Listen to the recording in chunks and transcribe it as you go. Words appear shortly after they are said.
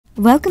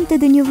Welcome to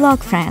the new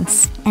vlog,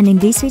 friends, and in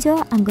this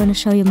video I'm gonna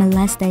show you my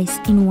last days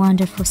in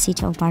wonderful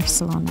city of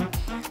Barcelona.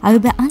 I will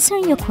be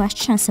answering your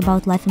questions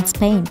about life in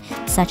Spain,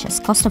 such as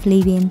cost of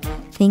living,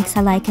 things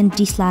I like and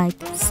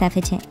dislike,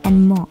 safety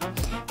and more.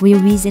 We'll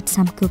visit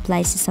some cool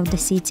places of the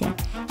city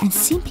and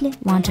simply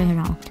wander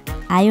around.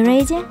 Are you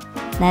ready?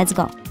 Let's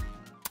go!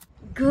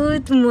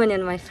 Good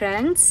morning, my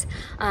friends.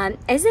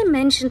 As I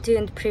mentioned to you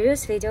in the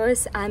previous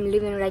videos, I'm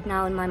living right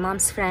now in my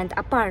mom's friend's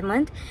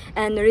apartment,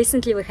 and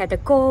recently we had a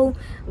call.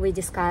 We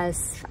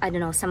discussed,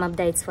 some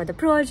updates for the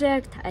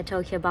project. I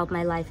told you about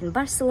my life in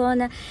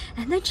Barcelona,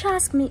 and then she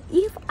asked me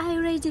if I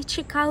already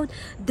check out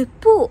the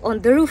pool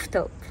on the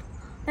rooftop.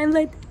 I'm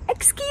like,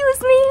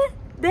 excuse me,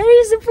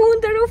 there is a pool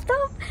on the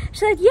rooftop? She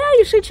said, yeah,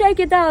 you should check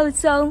it out.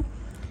 So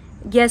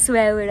guess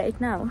where we're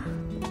right now?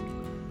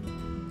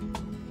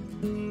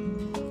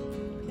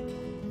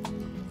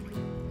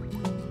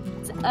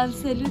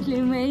 Absolutely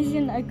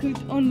amazing. I could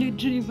only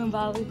dream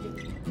about it.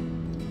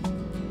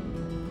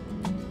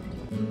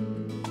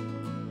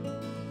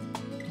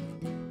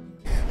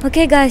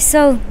 Okay guys,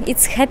 so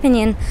it's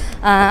happening.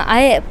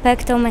 I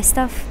packed all my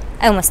stuff,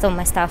 almost all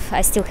my stuff.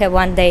 I still have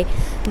one day,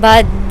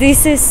 but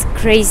this is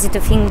crazy to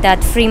think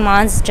that 3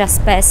 months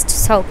just passed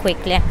so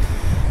quickly.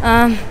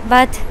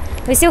 But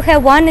we still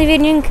have one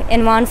evening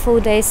and one full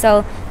day,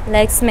 so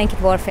let's make it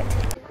worth it.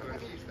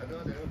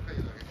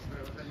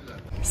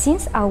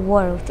 Since our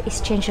world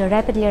is changing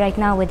rapidly right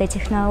now with the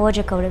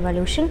technological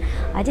revolution,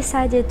 I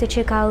decided to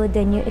check out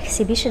the new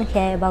exhibition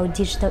here about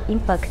digital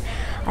impact.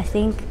 I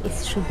think it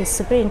should be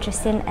super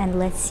interesting, and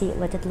let's see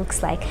what it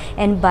looks like.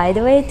 And by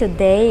the way,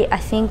 today I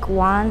think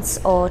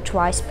once or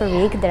twice per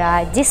week there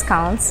are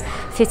discounts,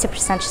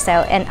 50%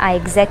 sale, and I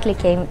exactly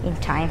came in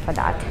time for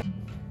that.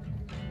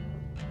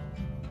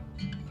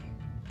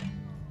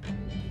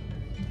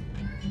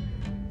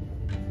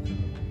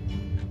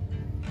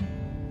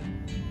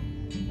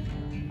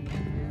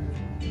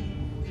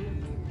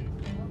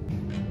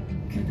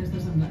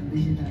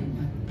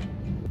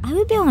 I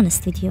will be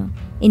honest with you.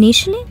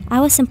 Initially, I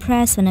was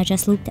impressed when I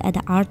just looked at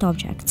the art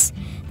objects.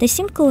 They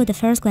seemed cool at the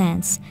first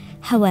glance.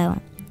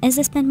 However, as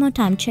I spent more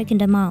time checking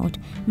them out,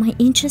 my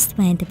interest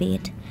waned a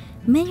bit.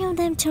 Many of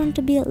them turned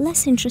to be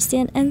less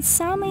interesting, and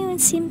some even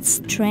seemed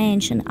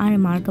strange and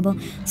unremarkable,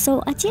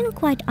 so I didn't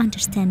quite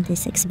understand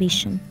this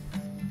exhibition.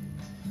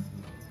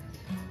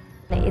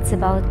 It's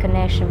about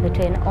connection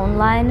between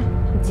online,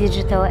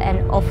 digital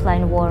and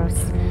offline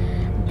worlds.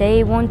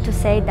 They want to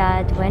say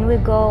that when we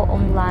go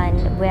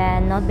online, we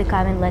are not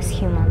becoming less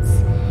humans.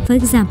 For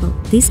example,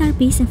 this art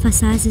piece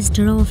emphasizes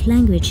the role of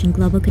language in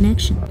global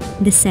connection.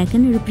 The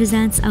second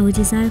represents our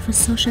desire for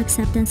social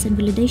acceptance and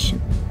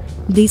validation.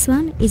 This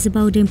one is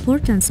about the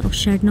importance of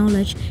shared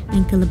knowledge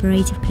and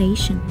collaborative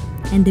creation.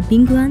 And the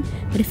big one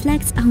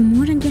reflects our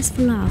modern quest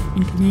for love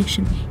and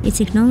connection in a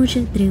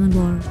technology-driven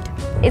world.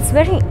 It's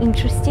very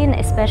interesting,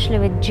 especially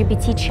with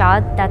GPT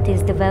chat that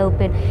is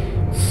developing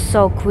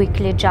so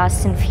quickly.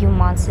 Just in a few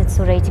months it's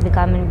already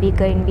becoming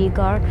bigger and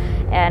bigger,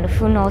 and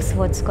who knows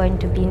what's going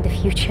to be in the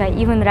future.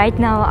 Even right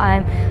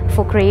now,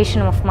 for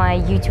creation of my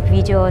YouTube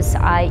videos,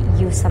 I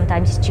use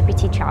sometimes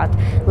GPT chat,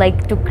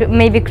 like to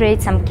maybe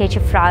create some catchy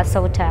phrase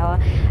or whatever.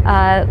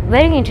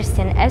 Very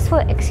interesting. As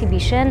for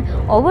exhibition,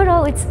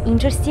 overall it's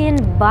interesting,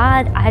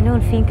 but I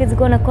don't think it's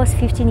gonna cost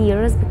 15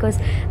 euros because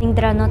I think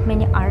there are not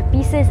many art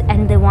pieces,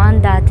 and the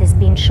one that is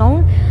being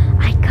shown,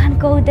 I can't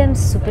call them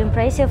super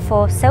impressive.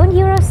 For 7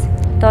 euros,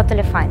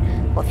 totally fine.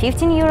 For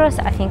 15 euros,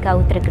 I think I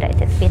would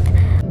regret it a bit.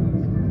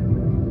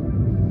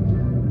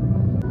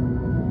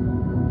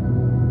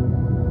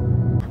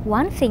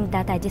 One thing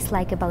that I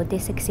dislike about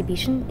this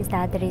exhibition is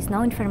that there is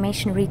no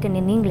information written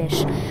in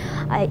English.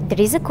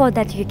 There is a code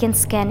that you can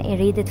scan and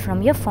read it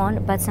from your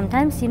phone, but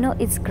sometimes,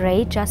 it's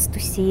great just to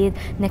see it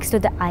next to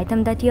the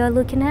item that you are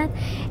looking at.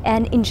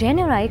 And in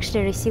general, I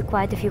actually received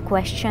quite a few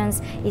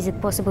questions. Is it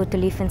possible to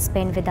live in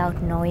Spain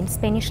without knowing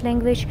Spanish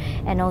language?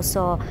 And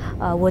also,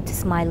 what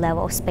is my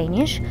level of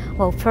Spanish?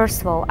 Well,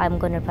 first of all, I'm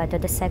going to reply to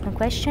the second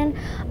question.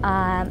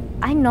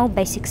 I know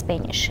basic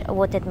Spanish,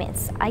 what it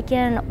means. I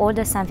can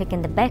order something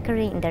in the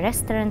bakery, in the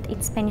restaurant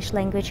in Spanish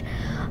language.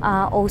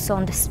 Also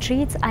on the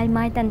streets, I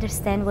might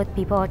understand what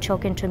people are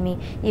talking to me,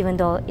 even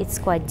though it's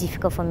quite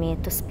difficult for me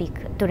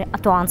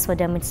to answer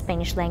them in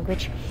Spanish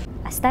language.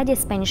 I studied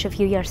Spanish a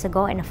few years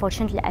ago, and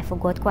unfortunately I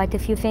forgot quite a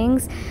few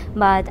things,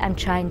 but I'm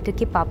trying to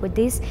keep up with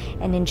this.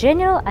 And in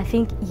general, I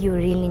think you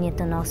really need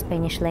to know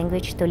Spanish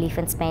language to live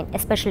in Spain,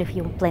 especially if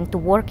you plan to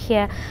work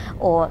here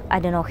or,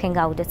 hang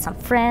out with some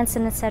friends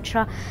and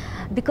etc.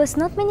 Because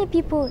not many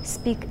people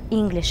speak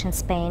English in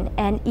Spain,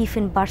 and if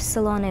in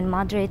Barcelona and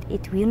Madrid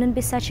it wouldn't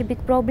be such a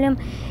big problem,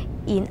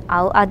 in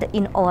all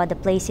other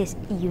places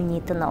you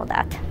need to know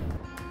that.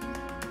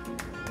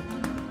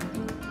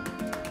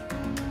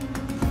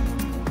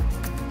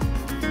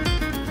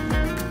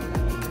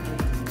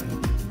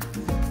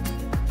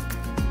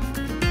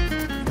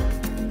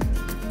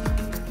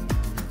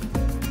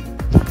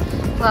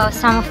 Well,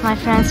 some of my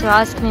friends will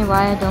ask me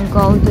why I don't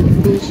go to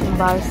the beach in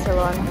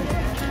Barcelona.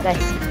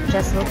 Guys,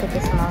 just look at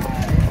this amount.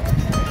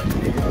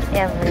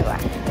 Everywhere.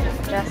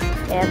 just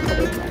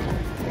entering.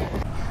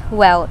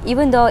 Well,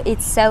 even though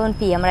it's 7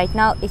 p.m. right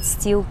now, it's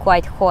still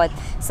quite hot.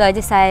 So I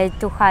decided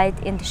to hide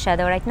in the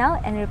shadow right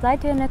now and reply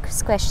to your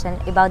next question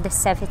about the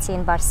safety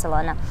in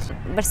Barcelona.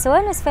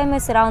 Barcelona is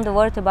famous around the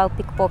world about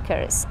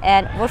pickpockets.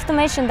 And worth to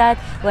mention that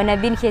when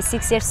I've been here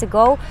 6 years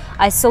ago,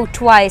 I saw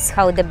twice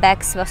how the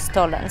bags were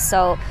stolen.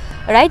 So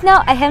right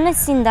now I haven't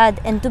seen that,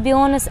 and to be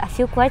honest, I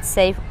feel quite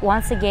safe.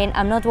 Once again,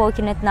 I'm not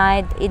walking at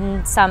night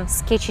in some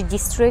sketchy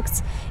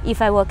districts.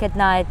 If I walk at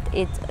night,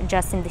 it's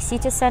just in the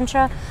city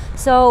center.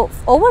 So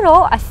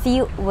overall, I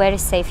feel very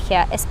safe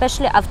here,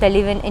 especially after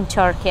living in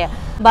Turkey.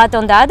 But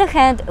on the other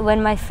hand,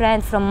 when my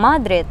friend from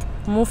Madrid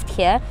moved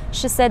here,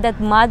 she said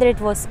that Madrid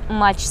was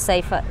much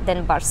safer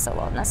than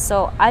Barcelona.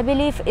 So I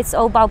believe it's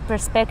all about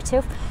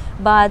perspective,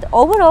 but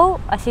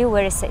overall, I feel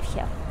very safe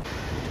here.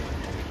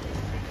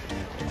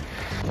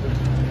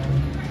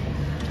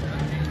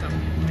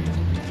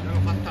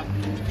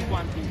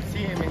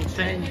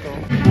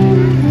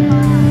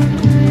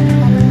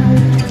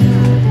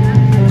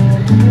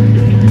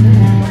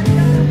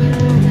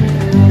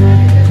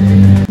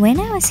 When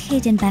I was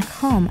heading back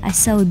home, I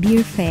saw a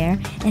beer fair,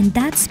 and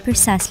that's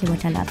precisely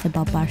what I loved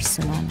about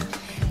Barcelona.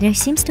 There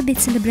seems to be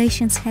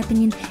celebrations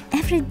happening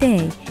every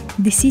day.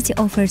 The city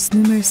offers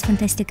numerous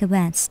fantastic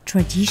events,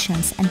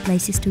 traditions, and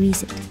places to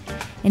visit.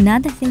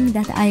 Another thing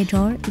that I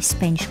adore is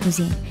Spanish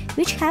cuisine,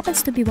 which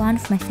happens to be one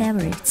of my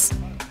favorites.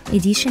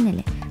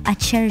 Additionally, I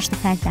cherish the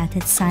fact that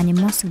it's sunny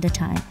most of the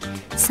time,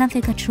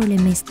 something I truly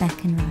missed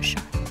back in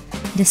Russia.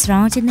 The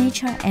surrounding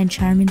nature and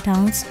charming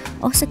towns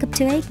also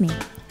captivate me.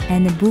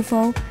 And above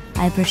all,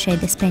 I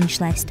appreciate the Spanish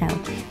lifestyle,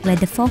 where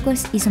the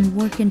focus is on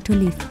working to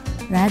live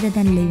rather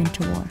than living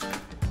to work.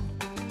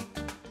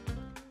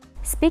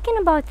 Speaking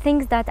about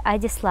things that I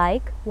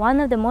dislike,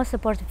 one of the most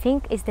important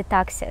things is the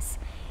taxes.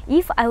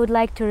 If I would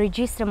like to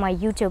register my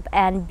YouTube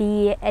and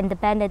be an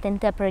independent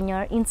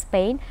entrepreneur in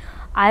Spain,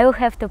 I will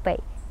have to pay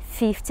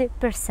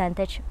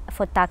 50%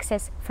 for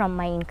taxes from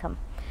my income.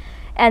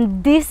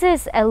 And this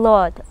is a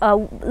lot.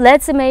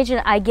 Let's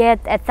imagine I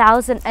get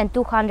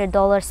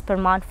 $1,200 per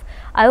month.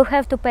 I will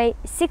have to pay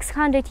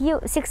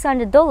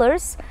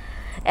 $600,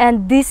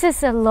 and this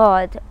is a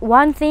lot.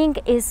 One thing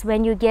is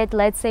when you get,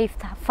 let's say,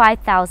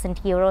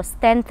 5,000 euros,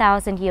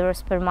 10,000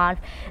 euros per month,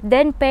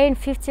 then paying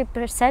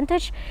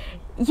 50%,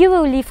 you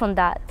will live on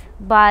that.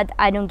 But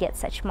I don't get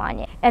such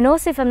money. And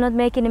also, if I'm not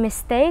making a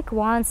mistake,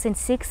 once in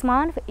 6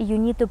 months you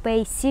need to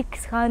pay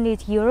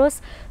 600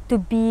 euros to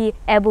be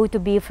able to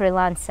be a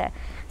freelancer.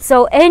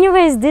 So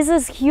anyways, this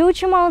is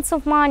huge amounts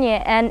of money,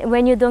 and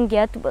when you don't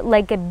get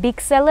like a big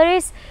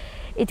salaries,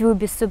 it will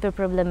be super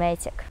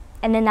problematic.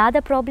 And another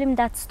problem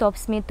that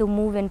stops me to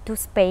move into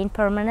Spain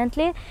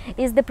permanently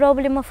is the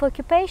problem of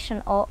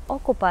occupation or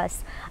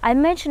ocupas. I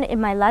mentioned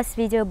in my last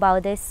video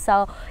about this,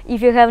 so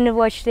if you haven't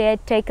watched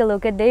it, take a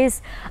look at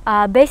this.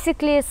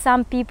 Basically,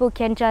 some people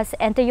can just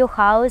enter your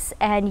house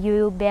and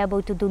you'll be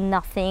able to do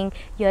nothing.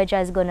 You're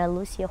just gonna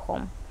lose your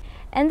home.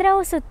 And there are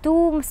also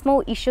two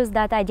small issues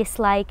that I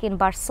dislike in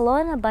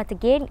Barcelona, but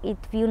again, it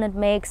will not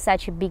make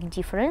such a big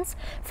difference.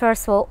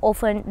 First of all,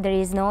 often there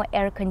is no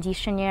air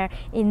conditioner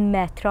in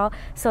metro,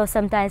 so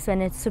sometimes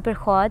when it's super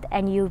hot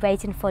and you're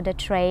waiting for the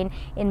train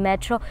in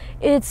metro,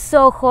 it's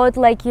so hot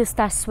like you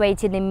start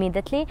sweating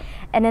immediately.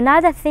 And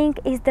another thing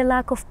is the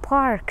lack of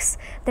parks.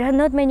 There are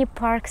not many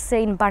parks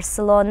in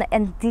Barcelona,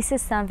 and this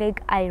is something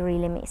I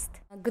really missed.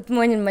 Good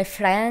morning, my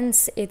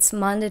friends. It's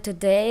Monday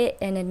today,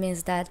 and it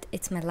means that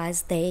it's my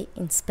last day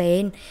in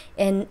Spain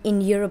and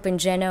in Europe in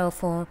general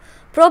for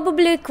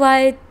probably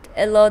quite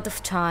a lot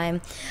of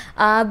time.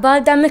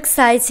 But I'm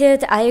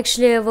excited. I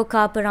actually woke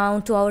up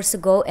around 2 hours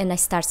ago and I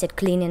started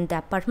cleaning the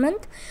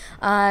apartment.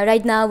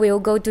 Right now we will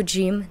go to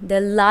gym, the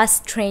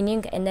last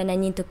training, and then I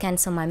need to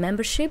cancel my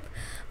membership,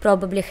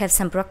 probably have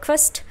some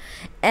breakfast,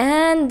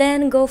 and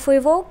then go for a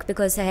walk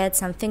because I had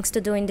some things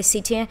to do in the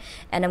city,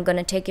 and I'm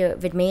gonna take you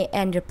with me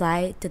and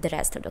reply to the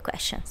rest of the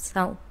questions.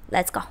 So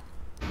let's go.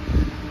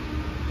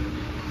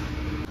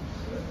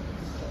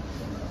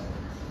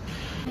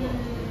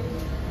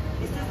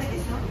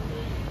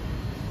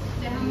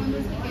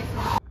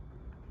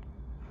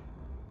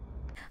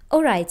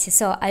 Alright,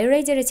 so I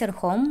already returned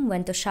home,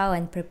 went to shower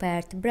and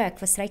prepared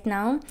breakfast right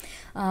now.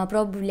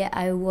 Probably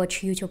I will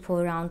watch YouTube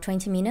for around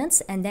 20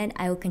 minutes and then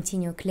I will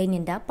continue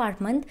cleaning the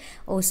apartment.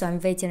 Also, I'm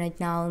waiting right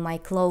now my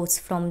clothes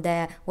from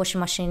the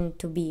washing machine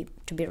to be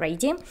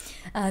ready,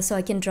 so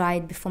I can dry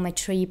it before my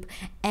trip.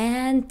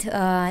 And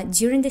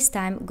during this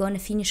time, I'm gonna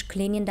finish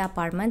cleaning the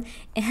apartment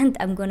and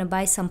I'm gonna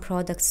buy some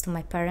products to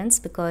my parents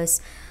because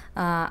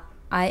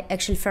I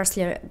actually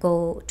firstly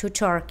go to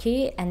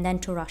Turkey and then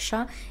to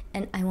Russia,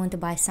 and I want to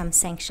buy some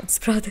sanctions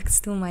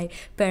products to my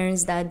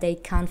parents that they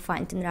can't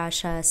find in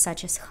Russia,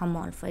 such as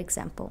hamon, for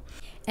example.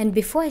 And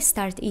before I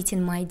start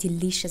eating my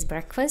delicious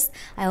breakfast,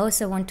 I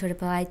also want to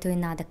reply to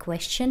another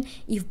question: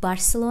 if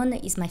Barcelona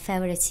is my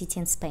favorite city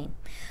in Spain.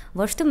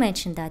 Worth to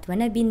mention that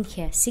when I've been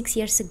here 6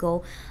 years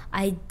ago,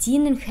 I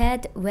didn't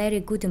had very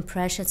good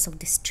impressions of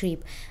this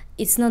trip.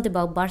 It's not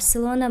about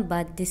Barcelona,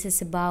 but this is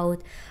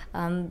about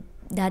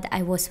that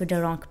I was with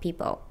the wrong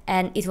people,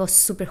 and it was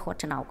super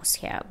hot in August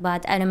here,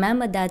 but I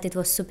remember that it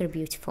was super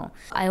beautiful.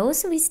 I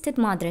also visited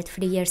Madrid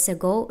 3 years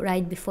ago,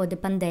 right before the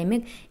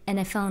pandemic, and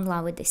I fell in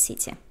love with the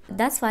city.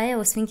 That's why I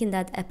was thinking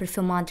that I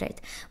prefer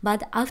Madrid.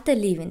 But after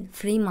living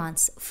 3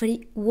 months,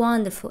 3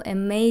 wonderful,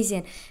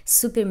 amazing,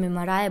 super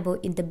memorable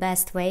in the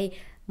best way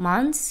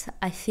months,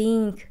 I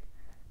think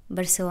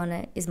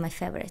Barcelona is my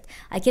favorite.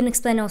 I can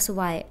explain also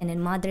why. And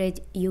in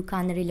Madrid, you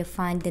can't really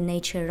find the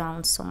nature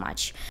around so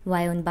much.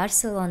 While in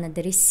Barcelona,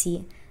 there is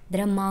sea,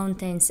 there are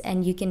mountains,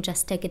 and you can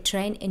just take a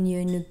train and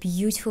you're in a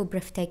beautiful,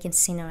 breathtaking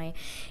scenery.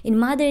 In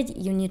Madrid,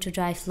 you need to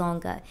drive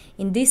longer.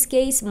 In this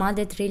case,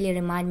 Madrid really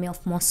reminds me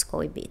of Moscow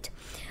a bit.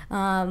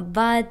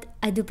 But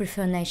I do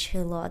prefer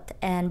nature a lot,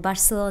 and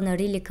Barcelona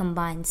really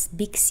combines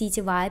big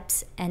city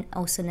vibes and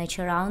also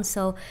nature around,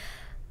 so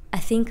I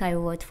think I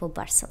vote for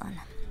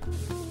Barcelona.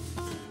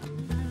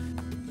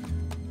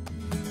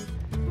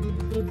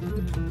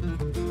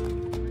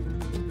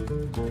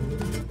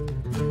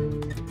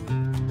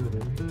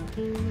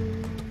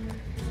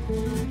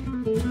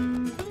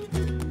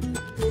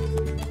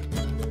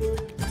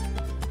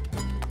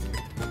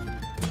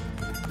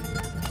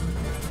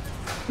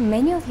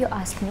 Many of you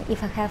ask me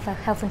if I have a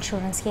health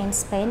insurance here in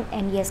Spain,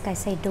 and yes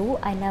guys, I do.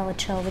 I never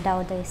travel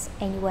without this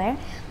anywhere.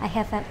 I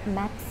have a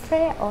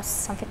Mapfre or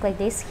something like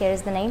this, here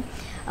is the name,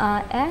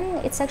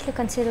 and it's actually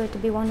considered to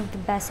be one of the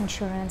best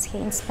insurance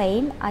here in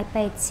Spain. I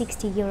paid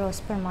 60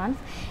 euros per month,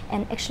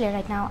 and actually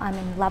right now I'm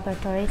in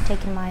laboratory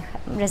taking my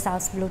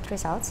results, blood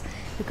results,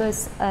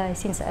 because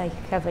since I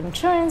have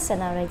insurance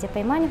and I already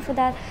pay money for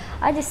that,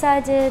 I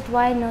decided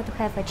why not to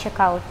have a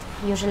checkout.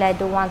 Usually I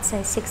do once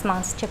in 6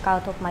 months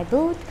checkout of my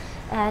blood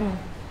and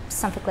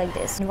something like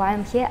this. And while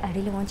I'm here, I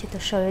really wanted to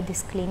show you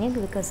this clinic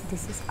because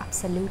this is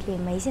absolutely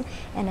amazing,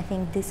 and I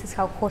think this is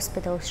how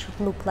hospitals should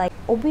look like.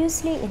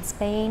 Obviously in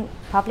Spain,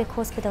 public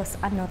hospitals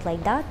are not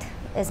like that.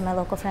 As my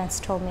local friends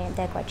told me,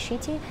 they're quite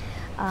shitty,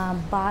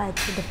 but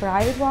the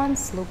private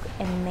ones look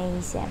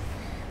amazing.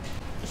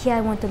 Here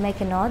I want to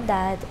make a note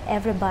that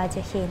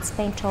everybody here in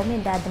Spain told me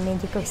that the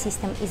medical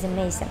system is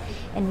amazing,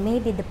 and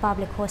maybe the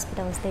public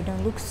hospitals, they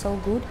don't look so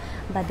good,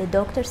 but the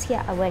doctors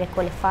here are very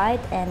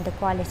qualified, and the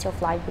quality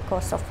of life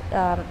because of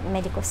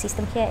medical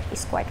system here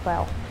is quite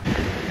well.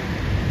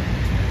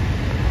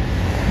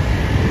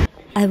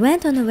 I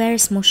went on a very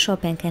small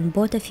shopping and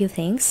bought a few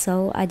things,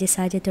 so I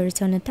decided to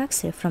return a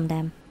taxi from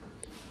them.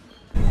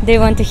 Do you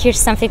want to hear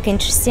something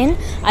interesting?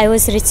 I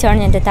was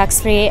returning the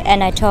tax-free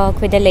and I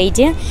talked with a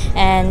lady,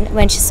 and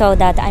when she saw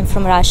that I'm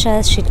from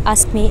Russia, she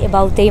asked me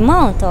about the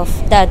amount of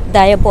that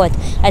I bought.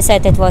 I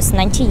said it was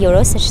 90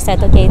 euros, and she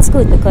said, okay, it's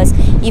good, because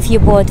if you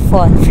bought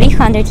for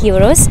 300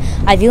 euros,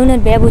 I will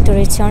not be able to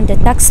return the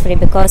tax-free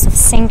because of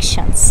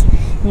sanctions.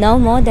 No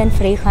more than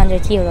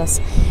 300 euros.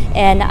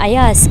 And I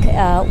asked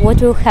what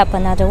will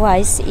happen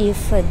otherwise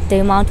if the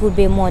amount would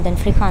be more than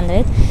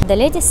 300. The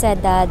lady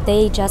said that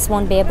they just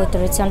won't be able to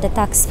return the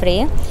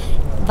tax-free.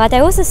 But I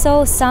also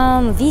saw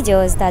some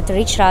videos that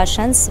rich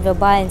Russians were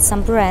buying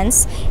some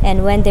brands,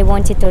 and when they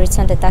wanted to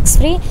return the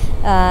tax-free,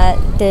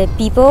 the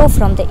people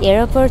from the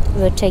airport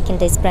were taking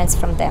these brands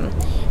from them.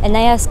 And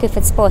I asked if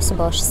it's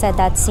possible. She said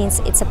that since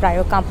it's a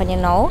private company,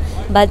 no,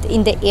 but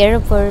in the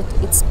airport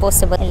it's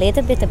possible. A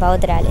little bit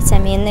about reality. I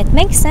mean, it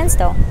makes sense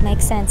though,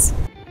 makes sense.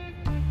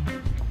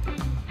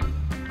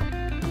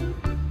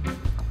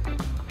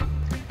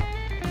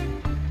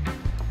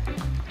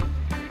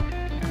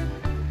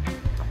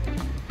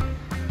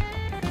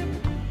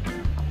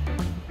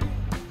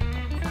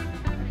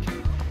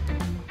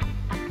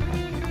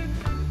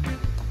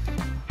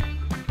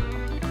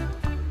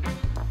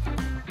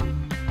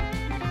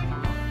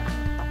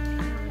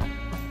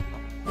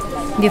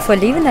 Before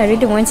leaving, I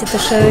really wanted to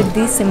show you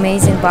this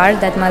amazing bar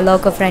that my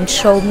local friend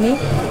showed me.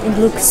 It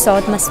looks so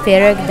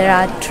atmospheric. There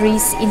are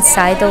trees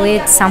inside of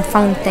it, some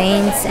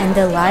fountains, and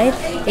the light.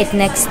 It's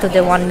next to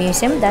the one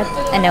museum that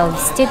I never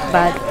visited,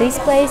 but this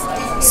place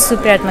is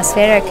super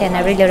atmospheric and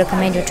I really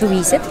recommend you to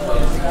visit.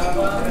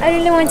 I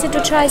really wanted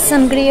to try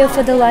sangria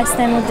for the last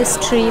time of this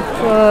trip,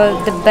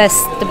 the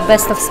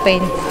best of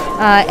Spain,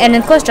 and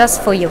it cost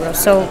just 4 euros,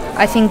 so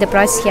I think the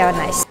prices here are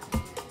nice.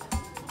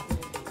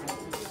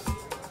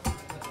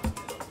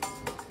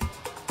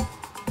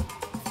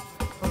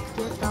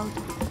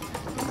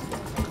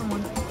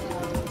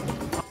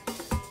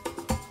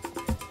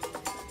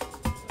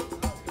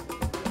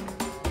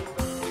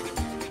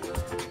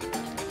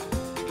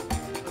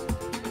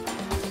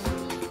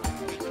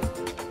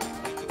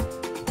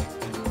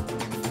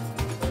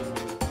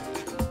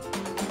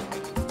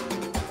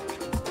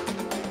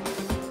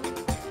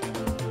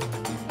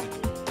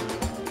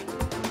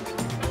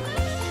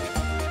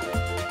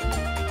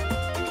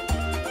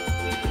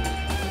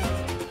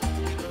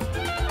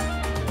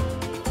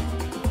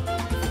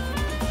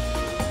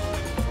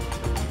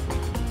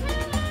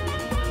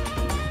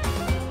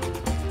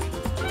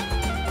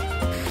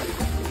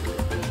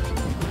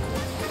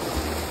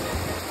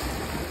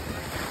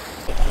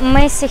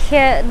 Messi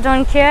here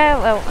don't care.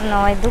 Well, no,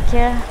 I do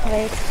care.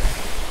 Wait.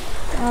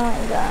 Oh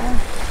my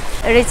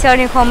god.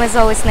 Returning home is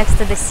always next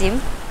to the sea.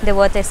 The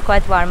water is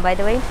quite warm, by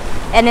the way.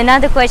 And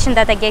another question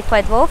that I get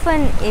quite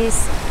often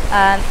is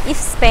if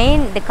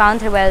Spain, the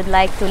country where I would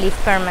like to live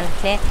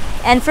permanently.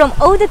 And from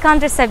all the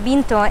countries I've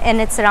been to,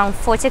 and it's around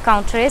 40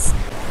 countries,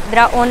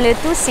 there are only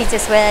 2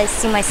 cities where I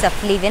see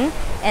myself living,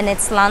 and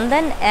it's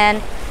London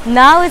and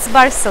now it's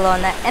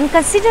Barcelona. And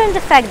considering the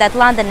fact that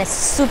London is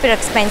super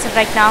expensive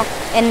right now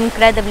and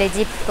incredibly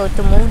difficult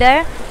to move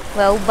there,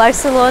 well,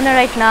 Barcelona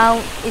right now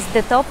is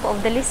the top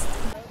of the list.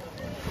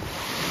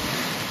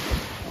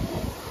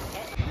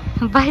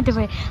 By the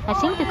way, I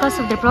think because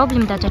of the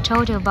problem that I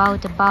told you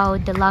about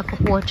the lack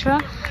of water,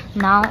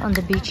 now on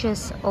the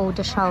beaches all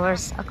the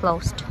showers are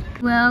closed.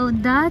 Well,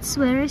 that's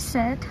very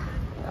sad.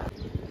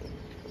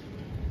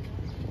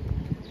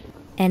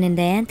 And in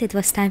the end, it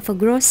was time for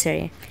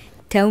grocery.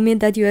 Tell me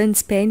that you're in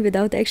Spain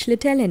without actually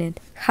telling it.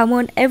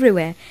 Jamón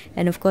everywhere.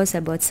 And of course, I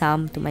bought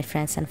some to my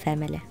friends and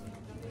family.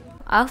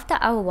 After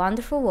our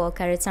wonderful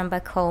walk, I returned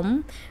back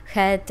home,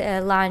 had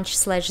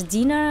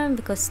lunch/dinner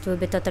because it will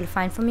be totally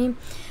fine for me,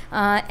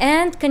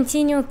 and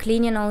continue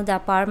cleaning all the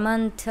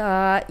apartment.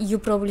 You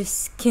probably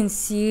can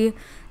see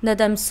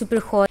that I'm super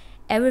hot.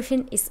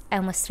 Everything is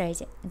almost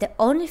ready. The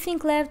only thing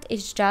left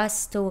is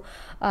just to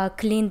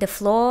clean the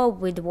floor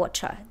with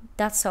water.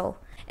 That's all.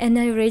 And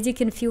I already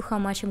can feel how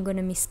much I'm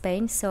gonna miss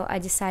Spain, so I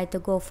decided to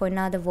go for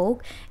another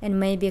walk and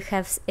maybe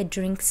have a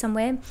drink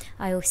somewhere.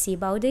 I will see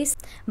about this.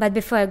 But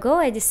before I go,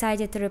 I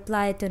decided to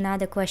reply to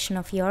another question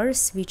of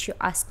yours, which you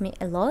asked me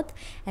a lot,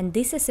 and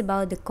this is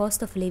about the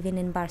cost of living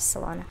in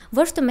Barcelona.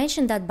 Worth to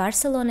mention that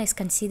Barcelona is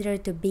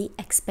considered to be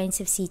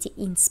expensive city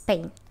in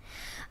Spain.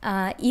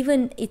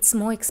 Even it's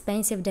more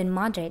expensive than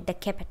Madrid, the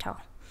capital.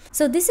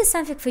 So this is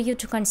something for you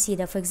to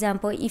consider. For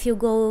example, if you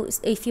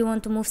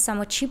want to move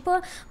somewhere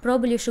cheaper,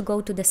 probably you should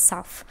go to the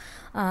south.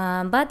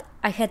 But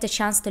I had a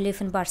chance to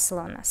live in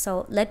Barcelona,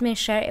 so let me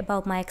share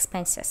about my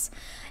expenses.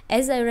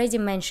 As I already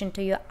mentioned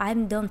to you, I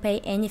don't pay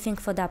anything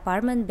for the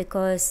apartment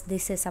because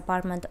this is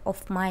apartment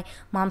of my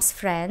mom's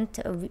friend.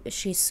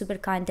 She's super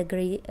kind.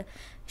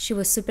 She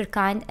was super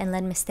kind and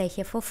let me stay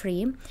here for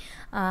free.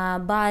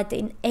 But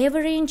in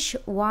average,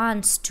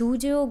 one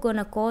studio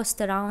gonna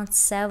cost around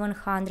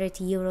 700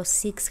 euros,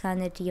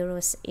 600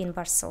 euros in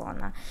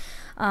Barcelona.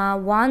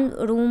 One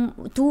room,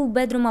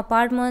 2-bedroom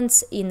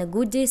apartments in a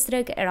good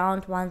district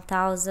around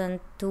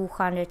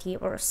 1,200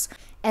 euros.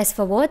 As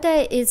for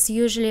water, it's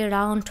usually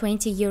around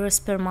 20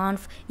 euros per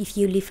month if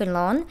you live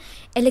alone.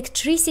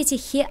 Electricity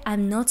here,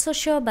 I'm not so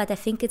sure, but I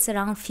think it's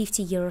around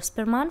 50 euros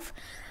per month.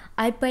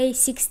 I pay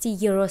 60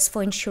 euros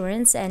for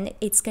insurance and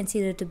it's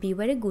considered to be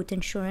very good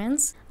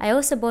insurance. I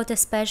also bought a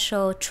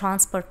special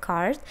transport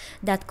card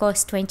that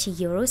costs 20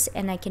 euros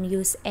and I can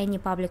use any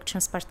public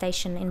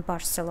transportation in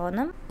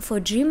Barcelona. For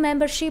gym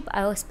membership,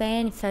 I was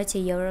paying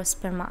 30 euros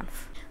per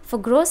month. For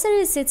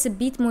groceries, it's a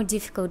bit more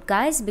difficult,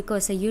 guys,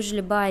 because I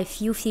usually buy a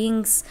few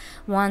things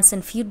once in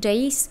a few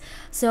days.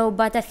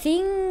 But I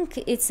think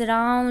it's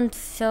around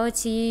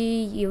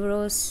 30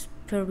 euros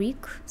per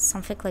week,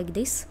 something like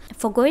this.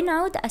 For going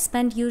out, I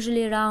spend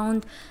usually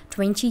around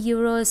 20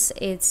 euros.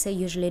 It's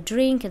usually a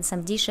drink and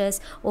some dishes.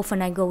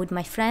 Often I go with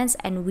my friends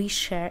and we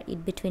share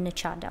it between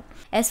each other.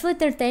 As for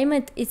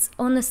entertainment, it's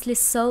honestly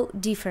so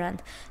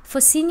different.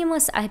 For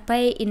cinemas, I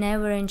pay in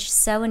average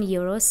 7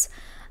 euros.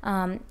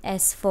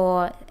 As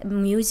for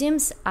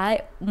museums,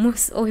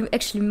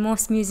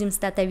 most museums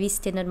that I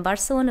visited in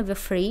Barcelona were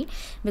free,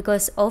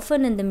 because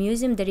often in the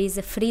museum there is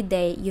a free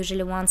day,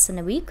 usually once in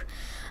a week,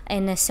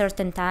 in a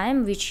certain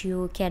time, which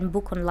you can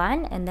book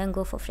online and then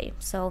go for free.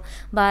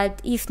 But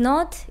if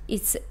not,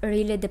 it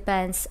really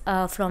depends,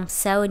 from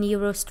 7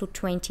 euros to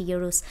 20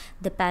 euros,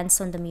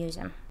 depends on the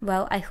museum.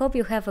 Well, I hope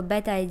you have a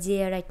better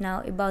idea right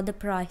now about the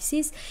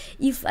prices.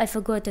 If I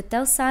forgot to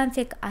tell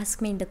something,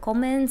 ask me in the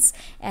comments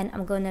and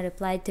I'm gonna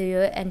reply to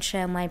you and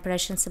share my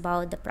impressions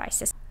about the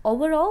prices.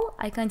 Overall,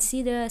 I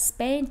consider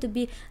Spain to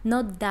be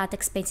not that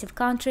expensive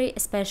country,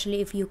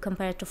 especially if you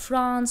compare to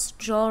France,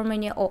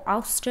 Germany or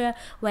Austria,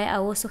 where I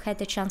also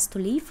had a chance to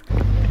live.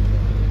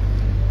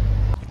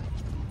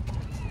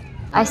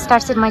 I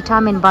started my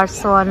time in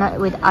Barcelona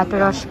with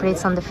Aperol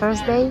Spritz on the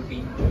first day,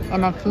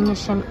 and I'm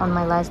finishing on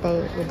my last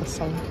day with the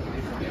same.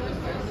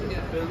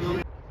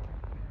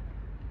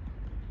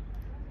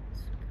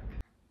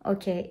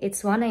 Okay,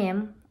 it's 1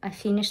 AM. I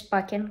finished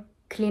packing,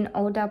 clean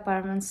all the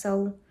apartment,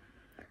 so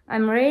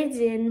I'm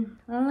ready, and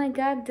oh my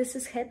god, this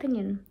is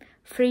happening.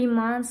 3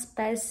 months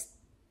passed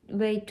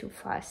way too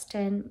fast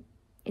and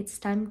it's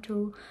time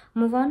to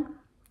move on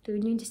to a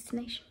new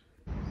destination.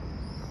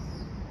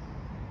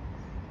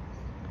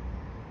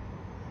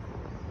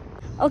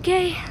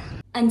 Okay,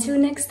 until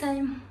next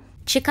time.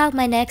 Check out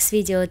my next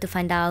video to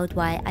find out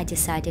why I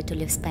decided to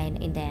leave Spain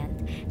in the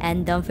end.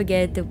 And don't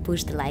forget to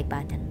push the like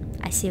button.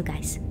 I see you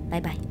guys.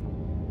 Bye bye.